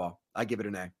it's Harbaugh. I give it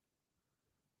an A.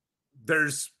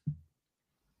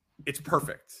 It's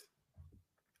perfect.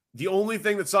 The only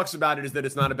thing that sucks about it is that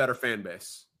it's not a better fan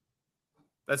base.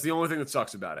 That's the only thing that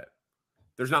sucks about it.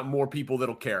 There's not more people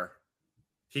that'll care.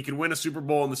 He could win a Super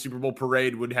Bowl, and the Super Bowl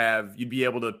parade you'd be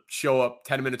able to show up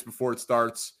 10 minutes before it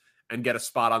starts and get a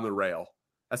spot on the rail.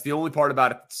 That's the only part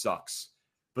about it that sucks.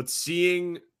 But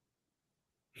seeing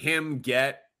him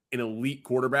get an elite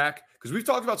quarterback, because we've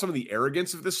talked about some of the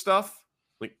arrogance of this stuff.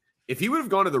 Like, if he would have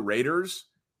gone to the Raiders,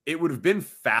 it would have been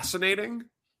fascinating,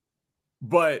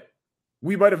 but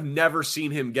we might have never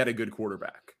seen him get a good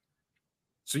quarterback.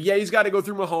 So, yeah, he's got to go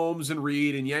through Mahomes and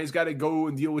Reed, and yeah, he's got to go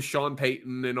and deal with Sean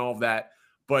Payton and all of that.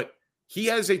 But he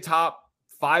has a top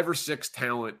 5 or 6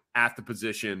 talent at the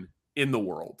position in the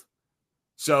world.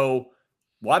 So,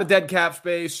 a lot of dead cap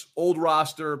space, old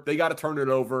roster. They got to turn it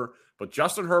over. But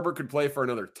Justin Herbert could play for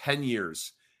another 10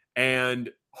 years. And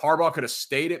Harbaugh could have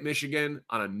stayed at Michigan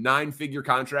on a 9-figure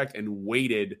contract and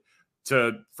waited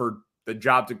for the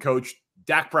job to coach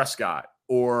Dak Prescott.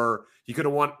 Or he could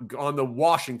have gone to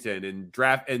Washington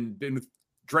and been with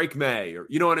Drake May. Or,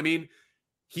 you know what I mean?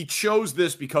 He chose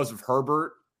this because of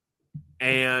Herbert.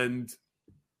 And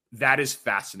that is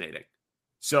fascinating.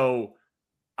 So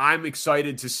I'm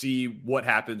excited to see what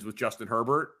happens with Justin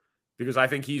Herbert because I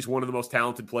think he's one of the most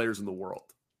talented players in the world.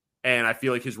 And I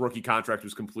feel like his rookie contract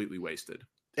was completely wasted.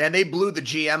 And they blew the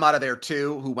GM out of there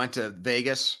too, who went to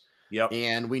Vegas. Yep.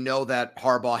 And we know that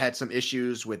Harbaugh had some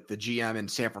issues with the GM in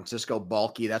San Francisco,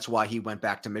 Balky. That's why he went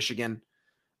back to Michigan.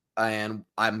 And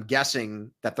I'm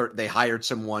guessing that they hired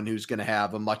someone who's going to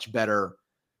have a much better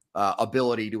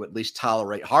ability to at least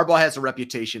tolerate. Harbaugh has a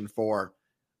reputation for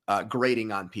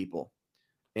grading on people.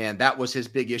 And that was his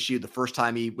big issue the first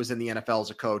time he was in the NFL as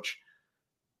a coach.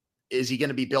 Is he going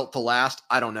to be built to last?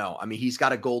 I don't know. I mean, he's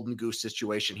got a golden goose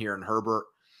situation here in Herbert.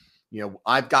 You know,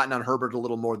 I've gotten on Herbert a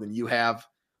little more than you have,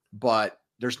 but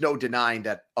there's no denying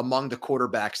that among the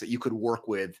quarterbacks that you could work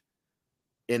with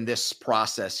in this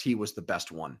process, he was the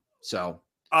best one. So,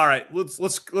 all right,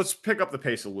 let's pick up the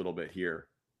pace a little bit here.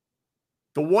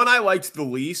 The one I liked the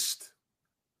least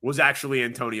was actually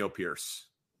Antonio Pierce.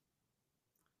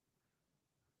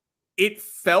 It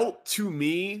felt to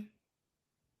me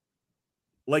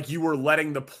like you were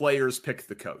letting the players pick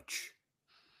the coach.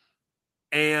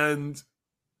 And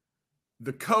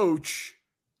the coach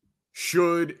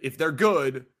should, if they're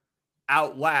good,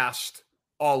 outlast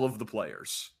all of the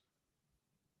players.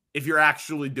 If you're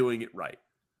actually doing it right.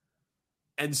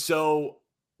 And so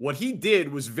what he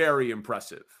did was very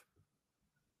impressive.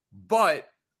 But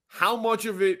how much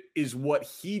of it is what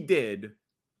he did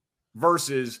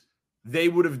versus they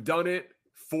would have done it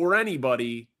for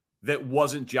anybody that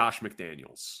wasn't Josh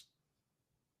McDaniels?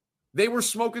 They were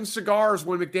smoking cigars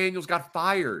when McDaniels got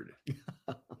fired.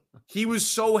 He was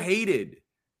so hated.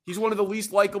 He's one of the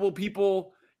least likable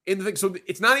people in the thing. So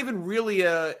it's not even really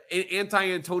an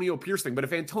anti-Antonio Pierce thing. But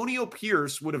if Antonio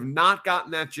Pierce would have not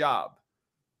gotten that job,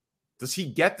 does he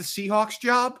get the Seahawks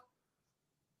job?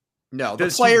 No, the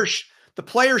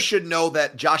players should know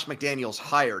that Josh McDaniels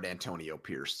hired Antonio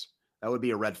Pierce. That would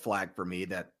be a red flag for me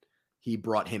that he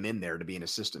brought him in there to be an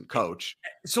assistant coach.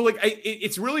 So,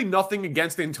 it's really nothing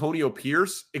against Antonio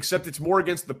Pierce, except it's more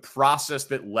against the process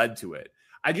that led to it.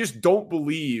 I just don't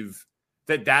believe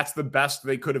that that's the best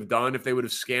they could have done if they would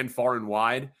have scanned far and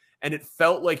wide. And it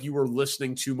felt like you were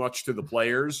listening too much to the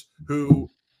players who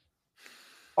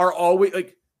are always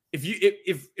like,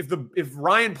 if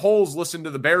Ryan Poles listened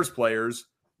to the Bears players,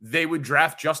 they would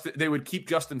keep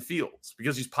Justin Fields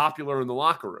because he's popular in the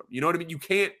locker room. You know what I mean?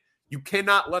 You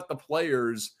cannot let the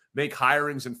players make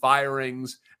hirings and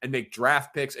firings and make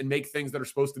draft picks and make things that are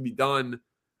supposed to be done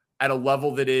at a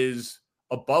level that is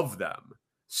above them.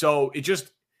 So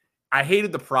I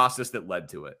hated the process that led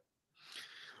to it.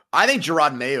 I think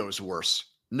Gerard Mayo is worse.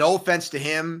 No offense to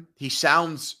him. He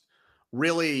sounds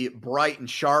really bright and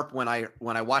sharp. When I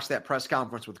watched that press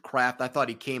conference with Kraft, I thought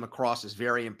he came across as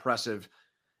very impressive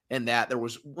in that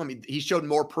he showed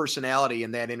more personality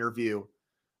in that interview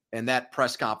and that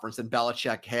press conference than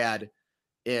Belichick had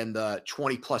in the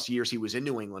 20 plus years he was in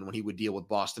New England when he would deal with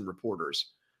Boston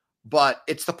reporters. But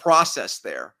it's the process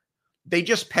there. They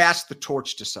just passed the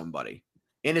torch to somebody,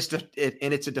 and it's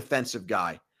a defensive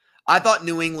guy. I thought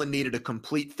New England needed a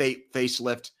complete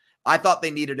facelift. I thought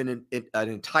they needed an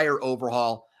entire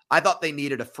overhaul. I thought they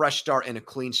needed a fresh start and a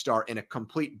clean start and a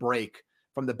complete break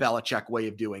from the Belichick way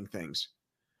of doing things.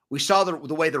 We saw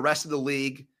the way the rest of the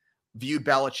league viewed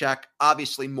Belichick,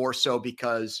 obviously more so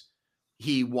because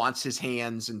he wants his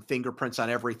hands and fingerprints on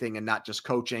everything and not just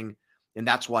coaching. And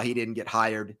that's why he didn't get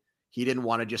hired. He didn't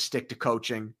want to just stick to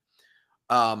coaching.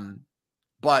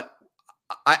 But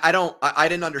I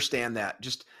didn't understand that.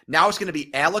 Just now it's going to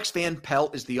be Alex Van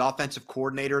Pelt is the offensive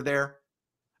coordinator there.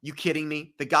 You kidding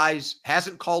me? The guy's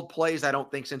hasn't called plays, I don't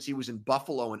think, since he was in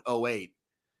Buffalo in 2008.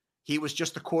 He was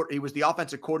just he was the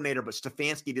offensive coordinator, but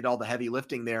Stefanski did all the heavy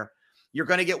lifting there. You're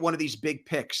going to get one of these big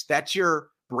picks. That's your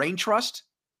brain trust?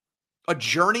 A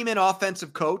journeyman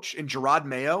offensive coach in Gerard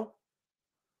Mayo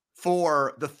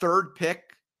for the third pick,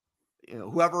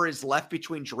 whoever is left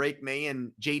between Drake May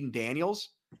and Jaden Daniels.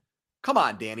 Come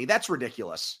on, Danny. That's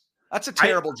ridiculous. That's a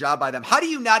terrible job by them. How do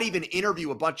you not even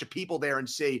interview a bunch of people there and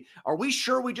say, are we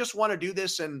sure we just want to do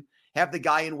this and have the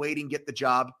guy in waiting get the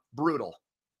job? Brutal.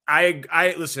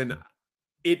 I listen,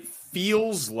 it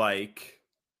feels like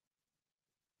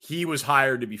he was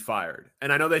hired to be fired.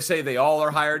 And I know they say they all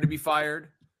are hired to be fired,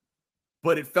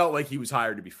 but it felt like he was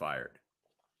hired to be fired.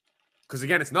 Because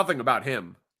again, it's nothing about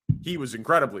him. He was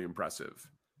incredibly impressive.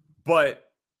 But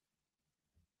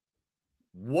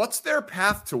what's their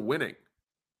path to winning?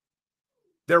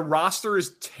 Their roster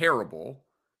is terrible.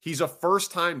 He's a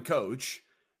first-time coach.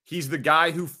 He's the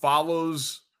guy who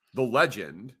follows the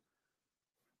legend.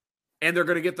 And they're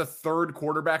going to get the third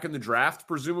quarterback in the draft,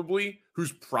 presumably,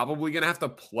 who's probably going to have to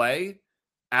play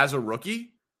as a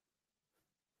rookie.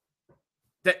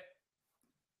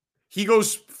 he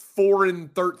goes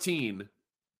 4-13,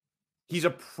 he's a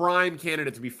prime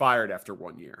candidate to be fired after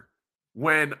 1 year.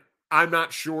 When I'm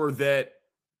not sure that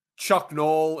Chuck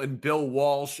Noll and Bill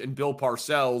Walsh and Bill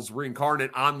Parcells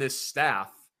reincarnate on this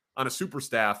staff, on a super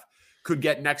staff, could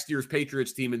get next year's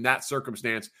Patriots team in that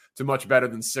circumstance to much better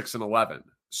than 6-11.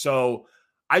 So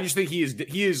I just think he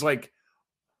is like,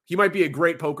 he might be a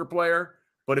great poker player,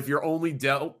 but if you're only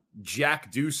dealt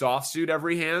Jack Deuce offsuit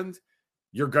every hand,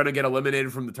 you're going to get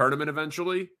eliminated from the tournament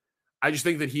eventually. I just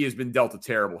think that he has been dealt a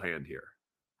terrible hand here.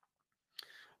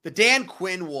 The Dan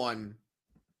Quinn one,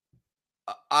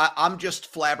 I'm just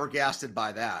flabbergasted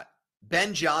by that.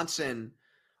 Ben Johnson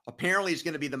apparently is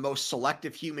going to be the most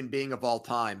selective human being of all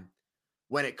time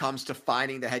when it comes to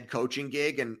finding the head coaching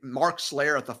gig. And Mark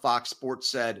Slayer at the Fox Sports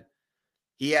said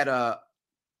he had a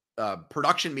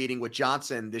production meeting with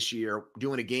Johnson this year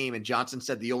doing a game, and Johnson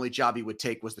said the only job he would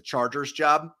take was the Chargers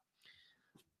job.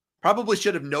 Probably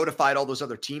should have notified all those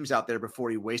other teams out there before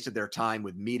he wasted their time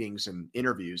with meetings and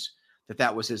interviews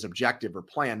that was his objective or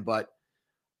plan. But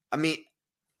I mean,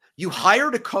 you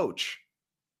hired a coach.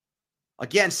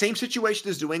 Again, same situation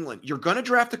as New England. You're going to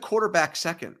draft a quarterback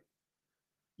second.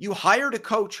 You hired a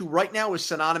coach who right now is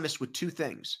synonymous with two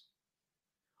things: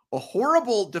 a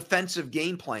horrible defensive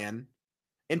game plan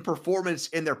and performance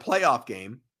in their playoff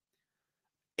game.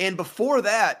 And before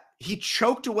that, he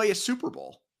choked away a Super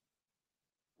Bowl.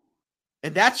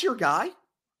 And that's your guy?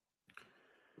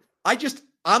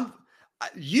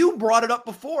 You brought it up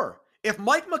before. If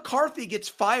Mike McCarthy gets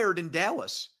fired in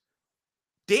Dallas,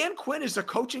 Dan Quinn is a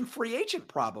coaching free agent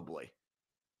probably.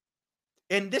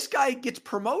 And this guy gets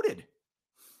promoted.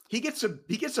 He gets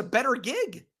a better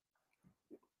gig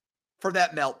for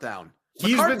that meltdown.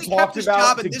 He's McCarthy been kept talked his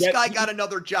about job, and this guy got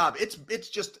another job. It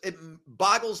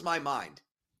boggles my mind.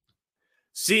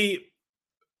 See,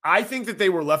 I think that they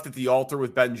were left at the altar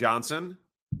with Ben Johnson,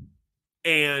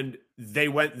 and they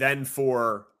went then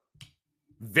for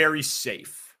very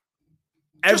safe.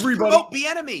 Just promote the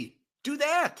enemy. Do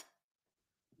that.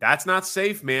 That's not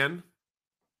safe, man.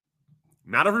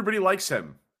 Not everybody likes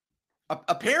him.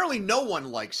 Apparently, no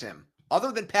one likes him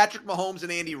other than Patrick Mahomes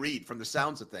and Andy Reid, from the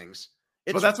sounds of things.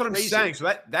 But that's what I'm saying.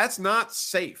 So that's not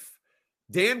safe.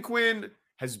 Dan Quinn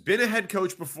has been a head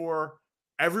coach before.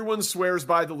 Everyone swears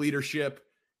by the leadership.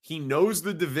 He knows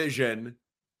the division,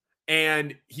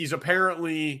 and he's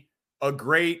apparently a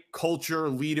great culture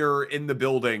leader in the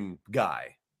building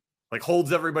guy. Like,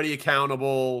 holds everybody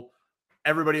accountable.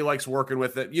 Everybody likes working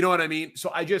with it. You know what I mean?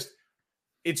 So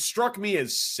it struck me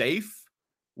as safe,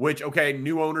 which, okay,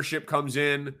 new ownership comes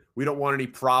in. We don't want any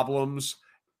problems.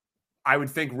 I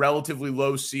would think relatively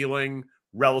low ceiling,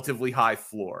 relatively high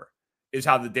floor is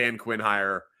how the Dan Quinn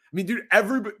hire. I mean, dude,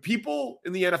 people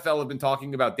in the NFL have been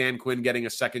talking about Dan Quinn getting a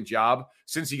second job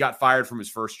since he got fired from his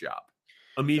first job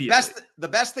immediately. The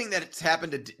best thing that's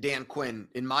happened to Dan Quinn,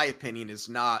 in my opinion, is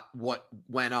not what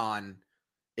went on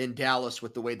in Dallas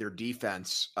with the way their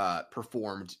defense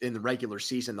performed in the regular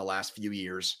season the last few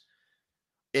years.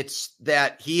 It's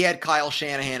that he had Kyle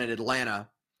Shanahan in Atlanta,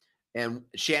 and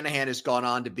Shanahan has gone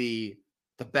on to be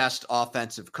the best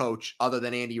offensive coach other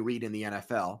than Andy Reid in the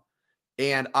NFL.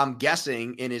 And I'm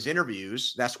guessing in his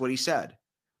interviews, that's what he said.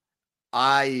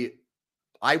 I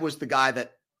was the guy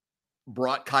that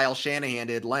brought Kyle Shanahan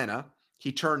to Atlanta.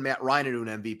 He turned Matt Ryan into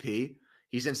an MVP.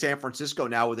 He's in San Francisco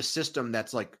now with a system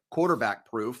that's like quarterback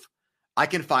proof. I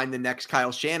can find the next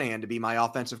Kyle Shanahan to be my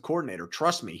offensive coordinator.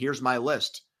 Trust me. Here's my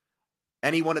list.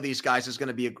 Any one of these guys is going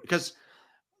to be because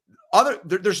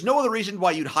there's no other reason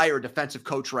why you'd hire a defensive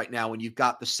coach right now when you've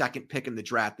got the second pick in the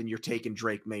draft and you're taking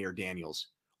Drake May or Daniels.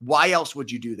 Why else would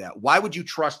you do that? Why would you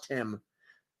trust him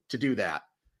to do that?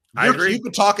 I agree. You've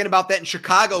been talking about that in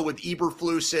Chicago with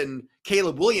Eberflus and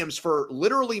Caleb Williams for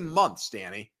literally months,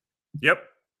 Danny. Yep.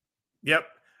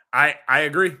 I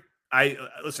agree.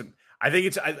 Listen, I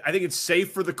think it's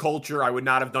safe for the culture. I would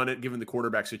not have done it given the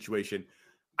quarterback situation.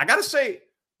 I got to say,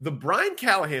 the Brian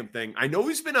Callahan thing, I know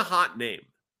he's been a hot name,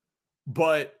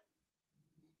 and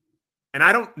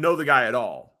I don't know the guy at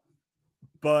all,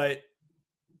 but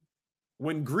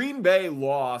when Green Bay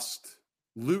lost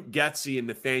Luke Getsy and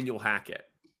Nathaniel Hackett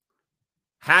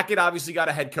obviously got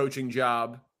a head coaching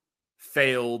job,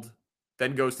 failed,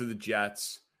 then goes to the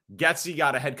Jets. Getsy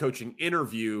got a head coaching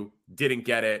interview, didn't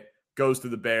get it, goes to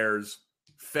the Bears,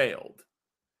 failed.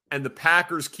 And the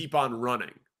Packers keep on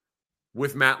running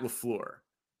with Matt LaFleur.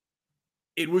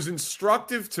 It was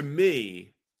instructive to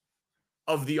me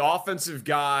of the offensive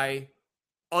guy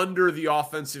under the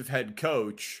offensive head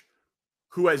coach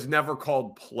who has never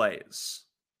called plays.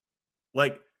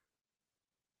 Like,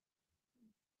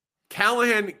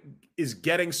 Callahan is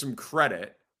getting some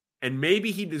credit, and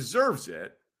maybe he deserves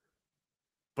it,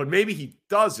 but maybe he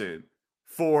doesn't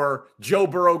for Joe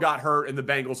Burrow got hurt and the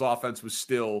Bengals offense was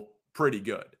still pretty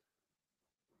good.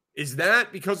 Is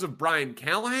that because of Brian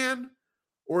Callahan?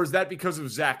 Or is that because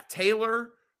of Zach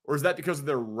Taylor? Or is that because of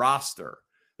their roster?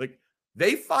 Like,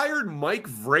 they fired Mike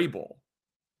Vrabel,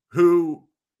 who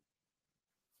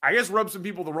I guess rubbed some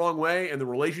people the wrong way, and the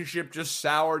relationship just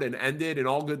soured and ended, and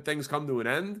all good things come to an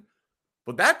end.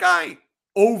 But that guy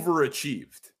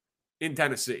overachieved in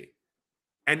Tennessee.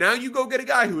 And now you go get a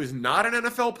guy who is not an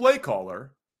NFL play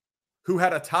caller, who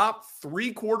had a top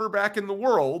 3 quarterback in the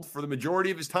world for the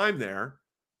majority of his time there,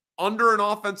 under an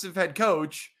offensive head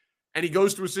coach, and he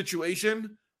goes to a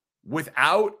situation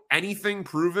without anything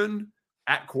proven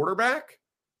at quarterback.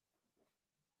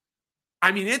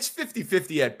 I mean, it's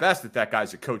 50-50 at best that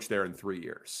guy's a coach there in 3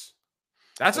 years.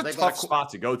 That's a tough spot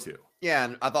to go to. Yeah,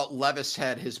 and I thought Levis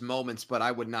had his moments, but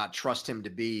I would not trust him to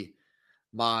be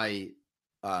my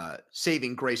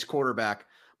saving grace quarterback.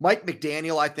 Mike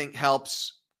McDaniel, I think,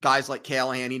 helps guys like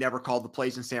Callahan. He never called the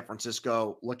plays in San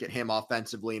Francisco. Look at him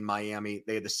offensively in Miami.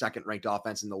 They had the second-ranked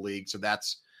offense in the league, so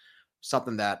that's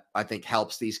something that I think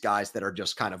helps these guys that are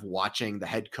just kind of watching the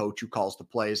head coach who calls the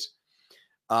plays.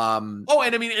 And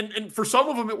I mean, and for some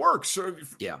of them it works. So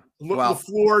yeah.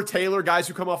 LaFleur, Taylor, guys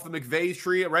who come off the McVay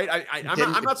tree, right?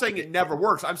 I'm not saying it never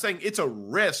works. I'm saying it's a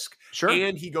risk. Sure.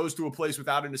 And he goes to a place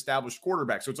without an established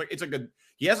quarterback. So it's like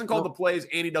he hasn't called the plays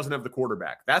and he doesn't have the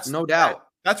quarterback. That's no doubt.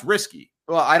 That's risky.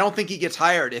 Well, I don't think he gets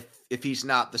hired if he's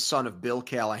not the son of Bill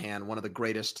Callahan, one of the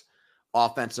greatest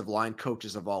offensive line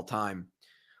coaches of all time,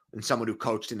 and someone who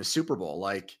coached in the Super Bowl.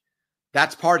 Like,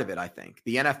 that's part of it, I think.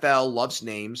 The NFL loves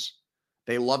names.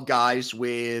 They love guys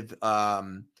with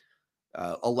a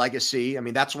legacy. I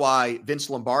mean, that's why Vince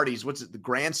Lombardi's, the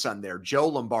grandson there, Joe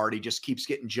Lombardi, just keeps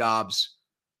getting jobs.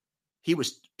 He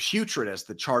was putrid as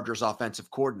the Chargers offensive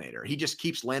coordinator. He just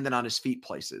keeps landing on his feet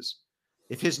places.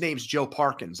 If his name's Joe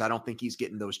Parkins, I don't think he's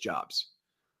getting those jobs.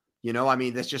 You know, I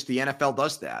mean, that's just the NFL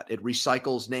does that. It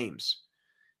recycles names.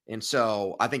 And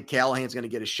so I think Callahan's going to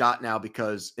get a shot now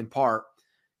because, in part,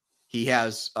 he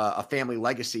has a family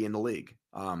legacy in the league.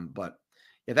 But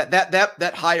yeah,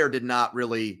 that hire did not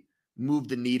really move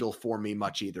the needle for me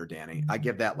much either, Danny. I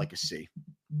give that like a C.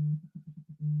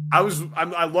 I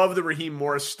love the Raheem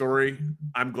Morris story.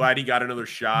 I'm glad he got another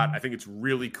shot. I think it's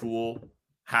really cool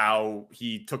how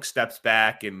he took steps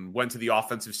back and went to the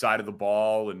offensive side of the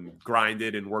ball and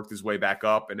grinded and worked his way back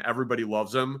up, and everybody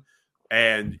loves him.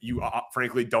 And you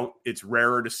frankly it's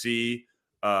rarer to see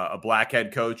a black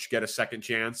head coach get a second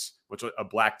chance, which a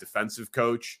black defensive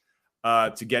coach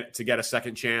to get a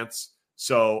second chance.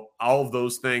 So all of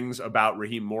those things about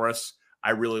Raheem Morris, I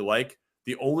really like.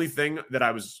 The only thing that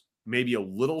I was maybe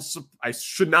I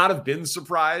should not have been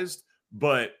surprised,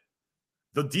 but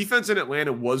the defense in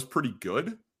Atlanta was pretty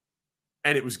good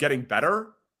and it was getting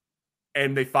better.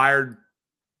 And they fired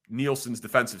Nielsen's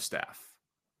defensive staff.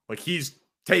 Like, he's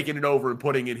taking it over and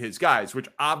putting in his guys, which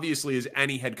obviously is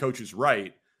any head coach's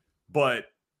right. But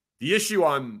the issue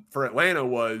for Atlanta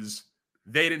was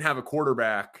they didn't have a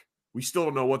quarterback. We still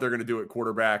don't know what they're going to do at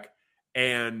quarterback.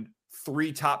 And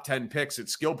 3 top 10 picks at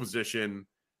skill position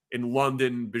in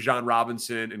London, Bijan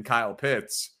Robinson, and Kyle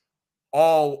Pitts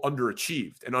all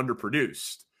underachieved and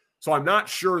underproduced. So I'm not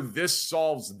sure this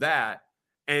solves that.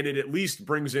 And it at least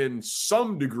brings in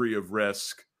some degree of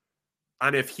risk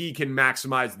on if he can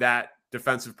maximize that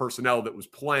defensive personnel that was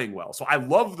playing well. So I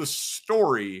love the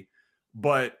story,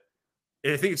 but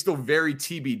I think it's still very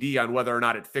TBD on whether or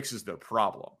not it fixes the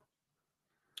problem.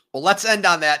 Well, let's end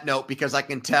on that note because I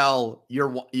can tell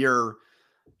you're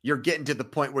getting to the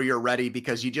point where you're ready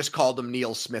because you just called him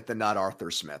Neil Smith and not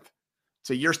Arthur Smith.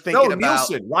 So you're thinking about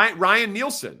Nielsen, Ryan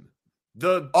Nielsen.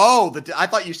 I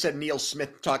thought you said Neil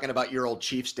Smith talking about your old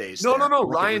Chiefs days. No,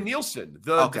 Ryan Nielsen.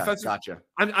 Defensive. Gotcha.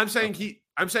 I'm saying he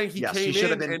yes,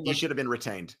 came in. He should have been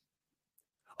retained.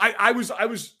 Like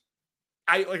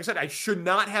I said, I should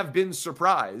not have been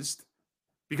surprised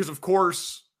because, of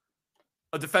course,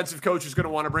 a defensive coach is going to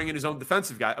want to bring in his own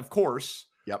defensive guy, of course.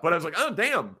 Yep. But I was like, oh,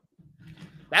 damn.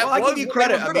 I give you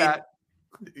credit. I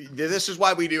mean, this is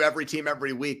why we do every team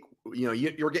every week. You know,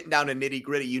 you're getting down to nitty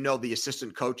gritty. You know, the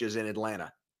assistant coaches in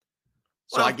Atlanta.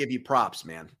 So I give you props,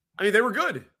 man. I mean, they were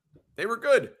good.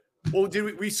 Well,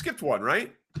 we skipped one,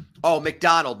 right? Oh,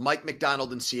 Mike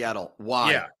McDonald in Seattle.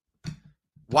 Why? Yeah.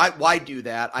 Why do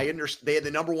that? I understand they had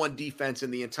the number 1 defense in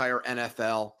the entire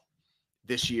NFL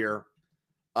this year.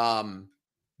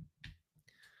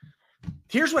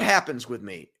 Here's what happens with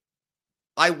me.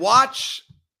 I watch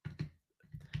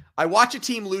a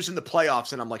team lose in the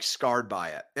playoffs and I'm like scarred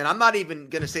by it. And I'm not even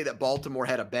going to say that Baltimore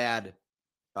had a bad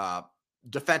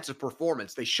defensive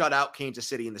performance. They shut out Kansas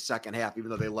City in the second half, even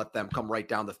though they let them come right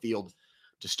down the field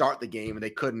to start the game, and they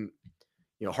couldn't,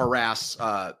 harass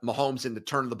Mahomes into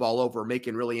turning the ball over, or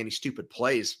making really any stupid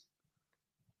plays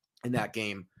in that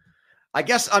game. I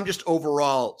guess I'm just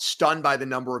overall stunned by the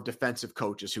number of defensive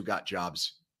coaches who got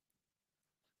jobs.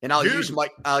 And I'll use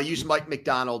Mike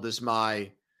Macdonald as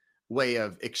my way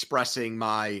of expressing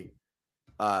my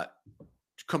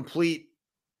complete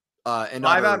 5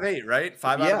 out of 8, right?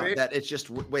 5 out of 8. That it's just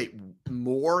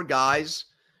more guys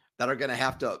that are going to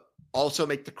have to also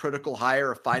make the critical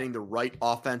hire of finding the right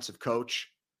offensive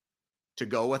coach to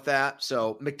go with that.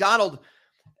 So Macdonald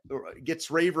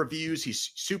gets rave reviews.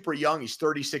 He's super young. He's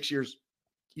 36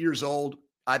 years old.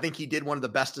 I think he did one of the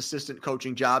best assistant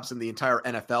coaching jobs in the entire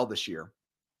NFL this year.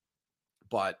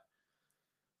 But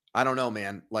I don't know,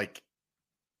 man. Like,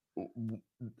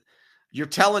 you're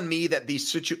telling me that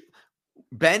these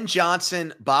Ben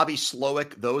Johnson, Bobby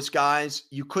Slowick, those guys,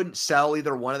 you couldn't sell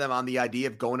either one of them on the idea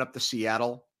of going up to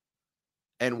Seattle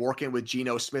and working with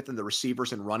Geno Smith and the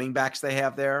receivers and running backs they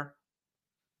have there?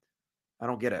 I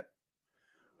don't get it.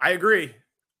 I agree.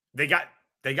 They got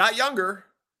younger.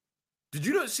 Did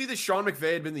you see that Sean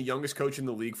McVay had been the youngest coach in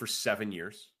the league for 7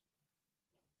 years?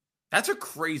 That's a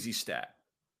crazy stat.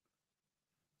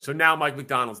 So now Mike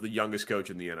Macdonald's the youngest coach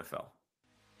in the NFL.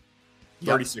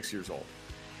 36 years old.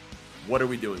 What are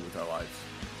we doing with our lives?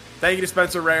 Thank you to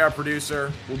Spencer Ray, our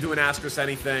producer. We'll do an Ask Us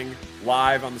Anything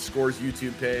live on the Scores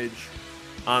YouTube page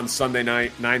on Sunday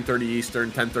night, 9:30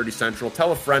 Eastern, 10:30 Central.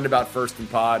 Tell a friend about First and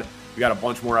Pod. We got a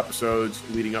bunch more episodes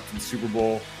leading up to the Super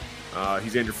Bowl.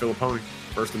 He's Andrew Filipponi.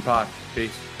 First and Pod.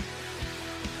 Peace.